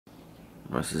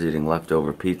Marissa's eating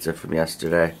leftover pizza from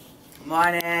yesterday. Good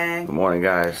morning. Good morning,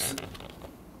 guys.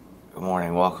 Good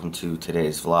morning. Welcome to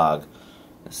today's vlog.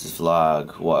 This is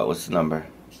vlog, what? What's the number?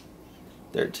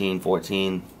 13,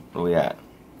 14? Where are we at?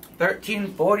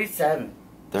 1347.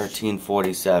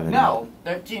 1347. No,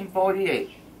 1348.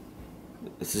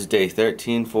 This is day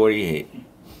 1348.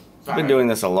 I've been doing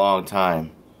this a long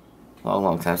time.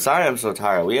 Long time. Sorry I'm so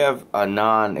tired. We have a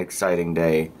non-exciting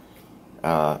day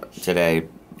today.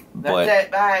 But, that's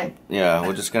it, bye. Yeah,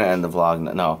 we're just going to end the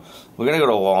vlog. No, we're going to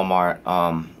go to Walmart.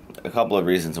 A couple of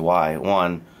reasons why.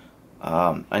 One,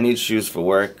 I need shoes for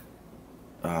work.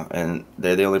 And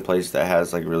they're the only place that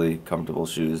has like really comfortable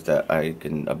shoes that I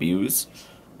can abuse.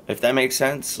 If that makes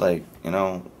sense. Like, you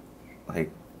know,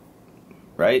 like,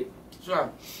 right?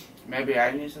 Sure. Maybe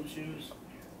I need some shoes.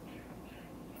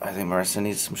 I think Marissa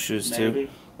needs some shoes Maybe. too.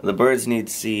 The birds need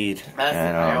seed. That's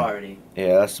and, the priority.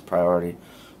 Yeah, that's the priority.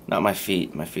 Not my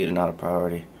feet. My feet are not a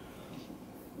priority.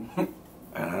 And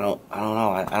I don't know.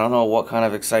 I don't know what kind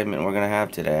of excitement we're gonna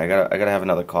have today. I gotta have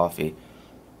another coffee.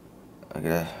 I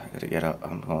gotta get up.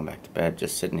 I'm going back to bed.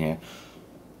 Just sitting here.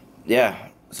 Yeah.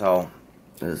 So,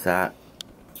 there's that.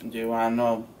 Do you want to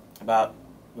know about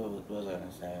what was I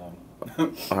gonna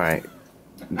say? All right.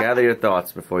 Gather your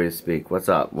thoughts before you speak. What's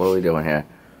up? What are we doing here?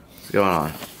 What's going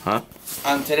on? Huh?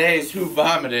 On today's Who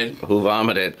Vomited. Who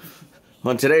vomited?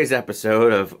 On today's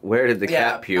episode of Where Did the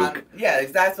Cat Puke? Yeah,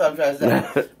 that's what I'm trying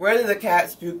to say. Where did the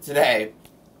cats puke today?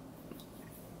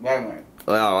 Wait a minute.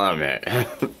 Well, I mean,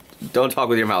 don't talk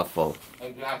with your mouth full.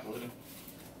 Exactly.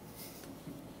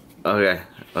 Okay.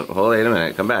 Hold on a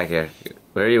minute. Come back here.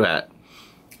 Where are you at?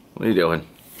 What are you doing?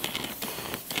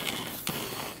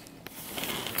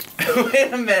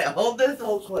 Wait a minute. Hold this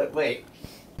whole clip. Wait.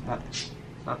 It's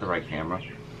not the right camera.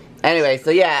 Anyway, so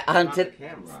yeah,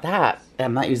 stop.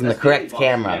 I'm not using the correct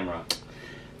camera.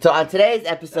 So on today's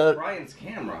episode, that's Brian's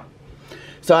camera.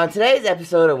 So on today's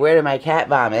episode of Where Did My Cat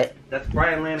Vomit? That's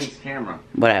Brian Lanning's camera.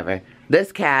 Whatever.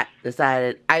 This cat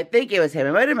decided, I think it was him.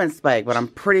 It might have been Spike, but I'm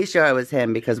pretty sure it was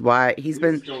him because why? He's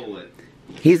been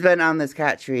on this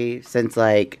cat tree since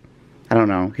like, I don't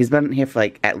know. He's been here for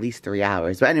like at least 3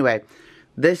 hours. But anyway,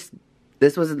 this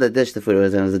wasn't the dish the food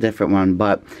was in. It was a different one,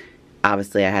 but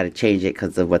obviously I had to change it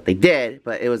because of what they did.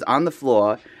 But it was on the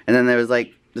floor, and then there was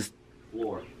like this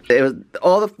floor. It was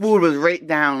all the food was right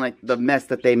down like the mess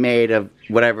that they made of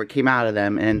whatever came out of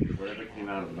them, and whatever came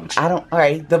out of them.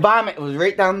 Alright, the vomit was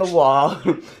right down the wall.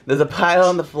 There's a pile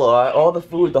on the floor. All the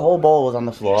food, the whole bowl was on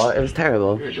the floor. It was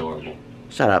terrible. You're adorable.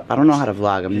 Shut up. I don't know how to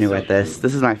vlog. I'm new at this.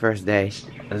 This is my first day.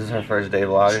 This is her first day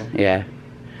vlogging? Yeah.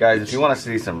 Guys, if you want to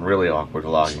see some really awkward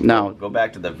vlogging, no, go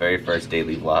back to the very first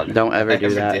daily vlog. Don't ever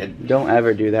do that. Don't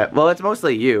ever do that. Well, it's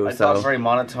mostly you, I so. talk very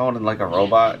monotone and like a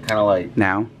robot, kind of like.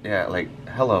 Now? Yeah, like,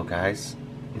 hello, guys.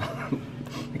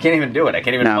 I can't even do it. I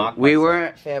can't even mock we myself.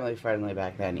 weren't family friendly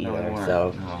back then either, no, we weren't.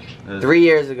 so. No. 3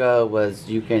 years ago was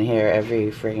you can hear every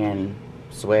friggin'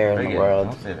 swear in the world.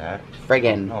 Don't say that.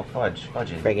 Friggin'. No, fudge.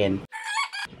 Fudging. Friggin'.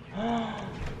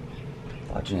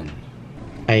 Fudging.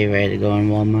 Are you ready to go in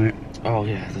Walmart? Oh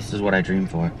yeah, this is what I dream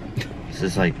for. This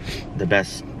is like the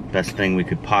best thing we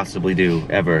could possibly do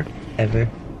ever. Ever?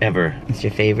 Ever. It's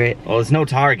your favorite? Well, it's no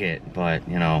Target, but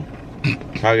you know,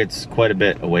 Target's quite a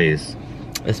bit a ways.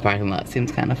 This parking lot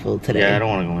seems kind of full today. Yeah, I don't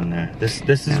want to go in there.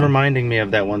 This is reminding me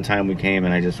of that one time we came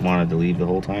and I just wanted to leave the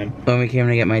whole time. When we came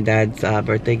to get my dad's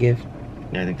birthday gift?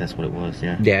 Yeah, I think that's what it was,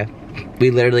 yeah. Yeah. We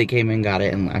literally came in, got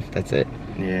it, and left. That's it.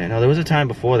 Yeah, no, there was a time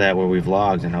before that where we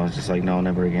vlogged and I was just like, no,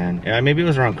 never again. Yeah, maybe it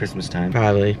was around Christmas time.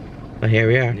 Probably. But here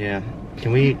we are. Yeah.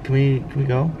 Can we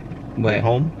go? Where?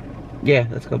 Home? Yeah,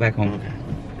 let's go back home. Okay.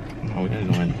 No, we gotta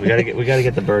go in. We gotta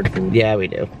get the bird food. Yeah, we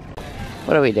do.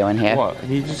 What are we doing here? What?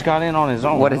 He just got in on his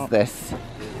own. What is this?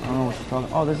 I don't know what you're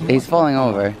talking. Oh, this is. He's falling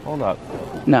over. Hold up.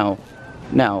 No.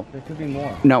 No. There could be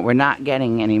more. No, we're not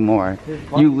getting any more.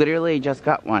 You literally just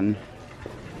got one.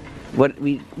 What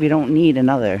we don't need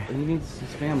another. He needs his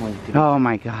family. Oh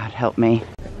my God, help me.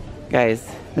 Guys,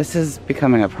 this is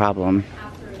becoming a problem.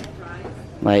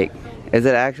 Like, is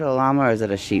it actual llama or is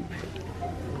it a sheep?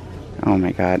 Oh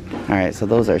my God. Alright, so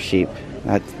those are sheep.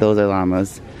 Those are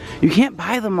llamas. You can't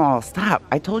buy them all. Stop.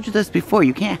 I told you this before.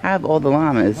 You can't have all the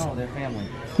llamas. No, they're family.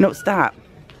 No, stop.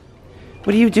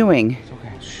 What are you doing? It's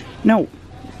okay. Shh. No.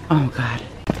 Oh God.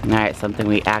 Alright, something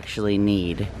we actually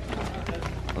need.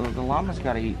 The llamas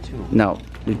gotta eat too. No,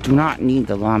 we do not need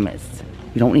the llamas.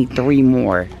 We don't need 3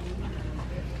 more.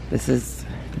 This is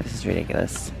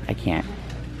ridiculous. I can't.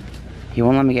 He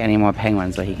won't let me get any more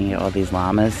penguins so he can get all these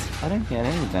llamas. I didn't get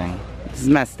anything. This is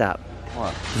messed up.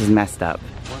 What? This is messed up.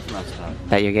 What's messed up?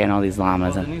 That you're getting all these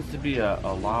llamas. Well, there needs to be a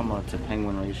llama to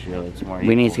penguin ratio that's more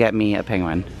We need to get me a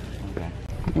penguin. Okay.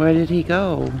 Where did he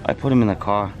go? I put him in the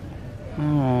car.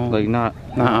 Oh. Like not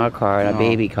our car, a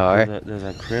baby car. There's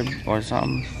a crib or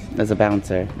something. There's a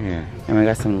bouncer. Yeah. And we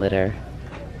got some litter.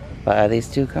 But are these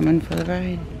two coming for the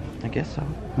ride? I guess so.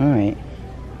 Alright.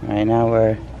 Right now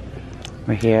we're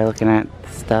here looking at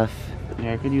stuff.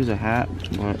 Yeah, I could use a hat,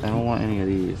 but I don't want any of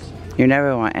these. You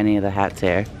never want any of the hats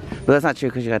here. But that's not true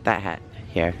because you got that hat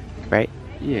here, right?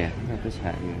 Yeah, I got this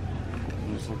hat here.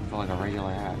 I'm just looking for like a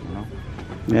regular hat, you know?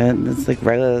 Yeah, it's like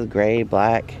regular gray,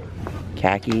 black,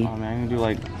 khaki. Oh man, I'm gonna do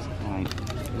like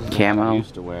this is camo. what I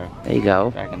used to wear There you go.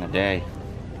 back in the day.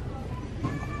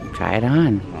 Try it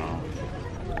on. No.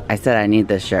 I said I need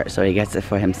this shirt, so he gets it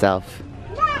for himself.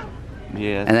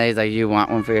 Yeah. And then he's like, you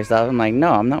want one for yourself? I'm like,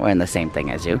 no, I'm not wearing the same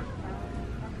thing as you.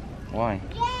 Why?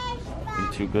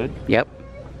 You too good? Yep.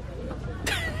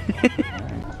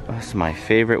 That's my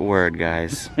favorite word,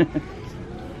 guys.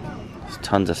 There's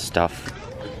tons of stuff.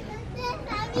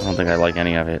 I don't think I like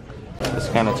any of it. This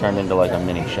kind of turned into like a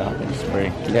mini shopping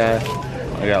spree. Yeah.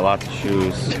 I got lots of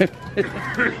shoes.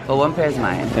 Well, one pair's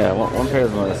mine. Yeah, one pair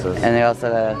is Marissa's. And they also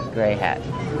got a gray hat.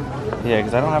 Yeah,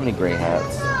 because I don't have any gray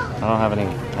hats. I don't have any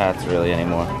hats really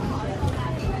anymore.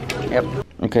 Yep.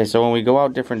 Okay, so when we go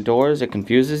out different doors, it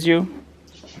confuses you?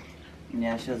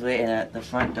 Yeah, she was waiting at the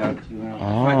front door.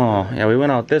 Oh, yeah, we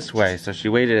went out this way, so she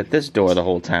waited at this door the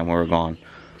whole time we were gone.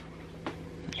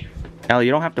 Ellie,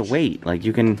 you don't have to wait. Like,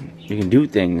 you can do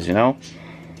things, you know?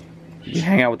 You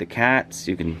hang out with the cats,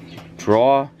 you can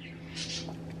draw,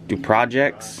 do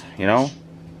projects, you know?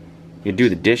 You do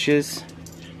the dishes,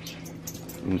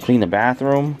 you can clean the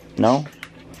bathroom, no?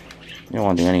 You don't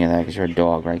want to do any of that because you're a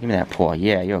dog, right? Give me that paw.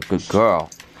 Yeah, you're a good girl.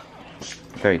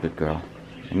 Very good girl.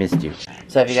 I missed you.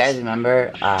 So if you guys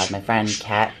remember, my friend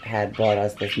Kat had bought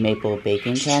us this maple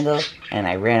baking candle, and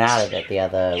I ran out of it the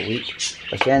other week.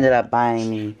 But she ended up buying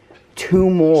me 2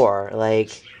 more. Like,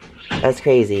 that's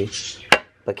crazy.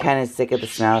 But Ken is sick of the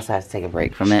smell, so I have to take a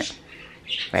break from it.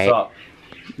 Right? What's up?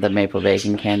 The maple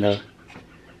baking candle.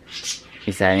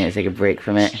 He said I need to take a break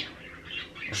from it.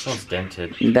 It smells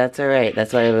dented. That's alright.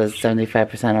 That's why it was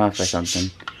 75% off or something.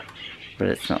 But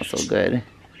it smells so good.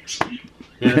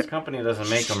 Yeah, this company doesn't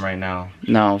make them right now.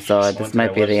 No, so this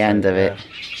might be the end of it.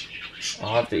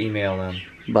 I'll have to email them.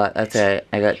 But that's alright.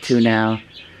 I got 2 now.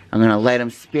 I'm gonna light them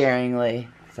sparingly.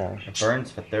 So It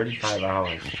burns for 35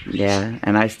 hours. yeah,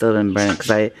 and I still didn't burn it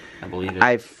because I believe it.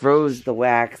 I froze the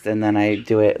wax and then I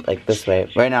do it like this way.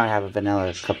 Right now I have a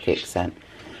vanilla cupcake scent.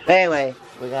 But anyway,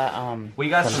 we got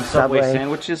some Subway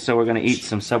sandwiches, so we're gonna eat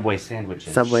some Subway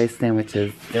sandwiches. Subway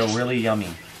sandwiches. They're really yummy.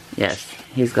 Yes,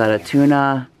 he's got a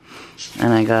tuna,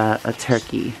 and I got a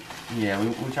turkey. Yeah,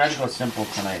 we tried to go simple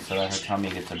tonight so that her tummy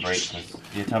gets a break because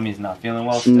your tummy's not feeling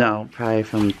well still. No, probably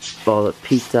from all the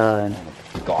pizza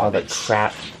and all the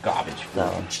crap. Garbage.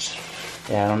 So,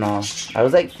 yeah, I don't know. I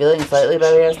was like feeling slightly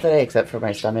better yesterday, except for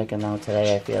my stomach, and now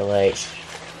today I feel like,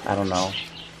 I don't know.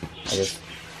 I just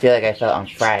feel like I felt on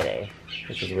Friday,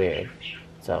 which is weird.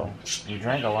 So. You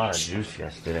drank a lot of juice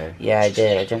yesterday. Yeah, I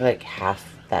did. I drank like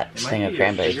half that thing of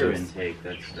cranberry sugar juice. Intake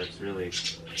that's really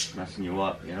messing you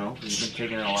up, you know? You've been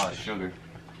taking in a lot of sugar.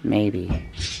 Maybe.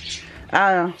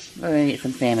 I don't know. We're gonna eat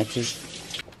some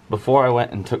sandwiches. Before I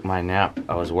went and took my nap,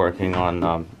 I was working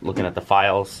on looking at the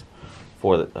files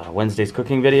for the Wednesday's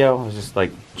cooking video. I was just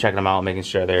like checking them out, making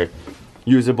sure they're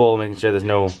usable, making sure there's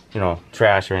no, you know,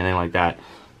 trash or anything like that.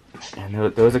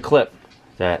 And there was a clip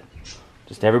that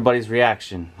just everybody's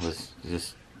reaction was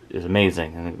just is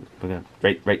amazing, and we're gonna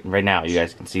right now you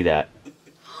guys can see that.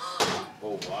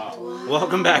 Oh wow!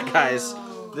 Welcome back, guys.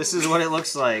 This is what it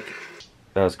looks like.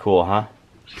 That was cool, huh?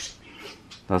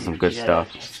 That was some good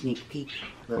stuff. Sneak peek.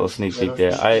 Little sneak peek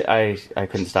there. I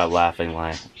couldn't stop laughing when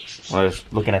I was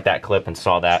looking at that clip and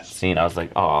saw that scene. I was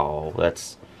like, oh,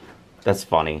 that's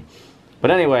funny.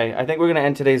 But anyway, I think we're gonna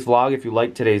end today's vlog. If you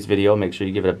liked today's video, make sure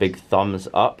you give it a big thumbs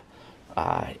up.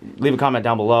 Leave a comment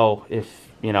down below if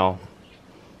you know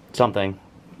something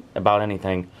about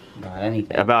anything.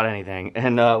 About anything.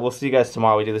 And we'll see you guys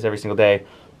tomorrow. We do this every single day.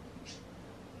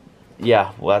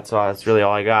 Yeah, well that's really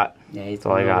all I got. Yeah, he's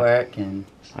going to work and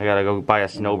I gotta go buy a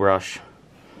snow brush.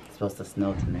 It's supposed to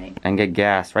snow tonight. And get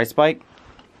gas, right, Spike?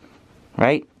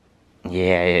 Right?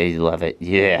 Yeah, you love it.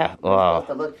 Yeah. We're supposed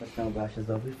to look for snow brushes,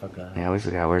 though. We forgot. Yeah, we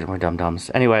forgot. We're dum-dums.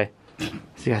 Anyway, see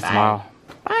you guys tomorrow.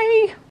 Bye.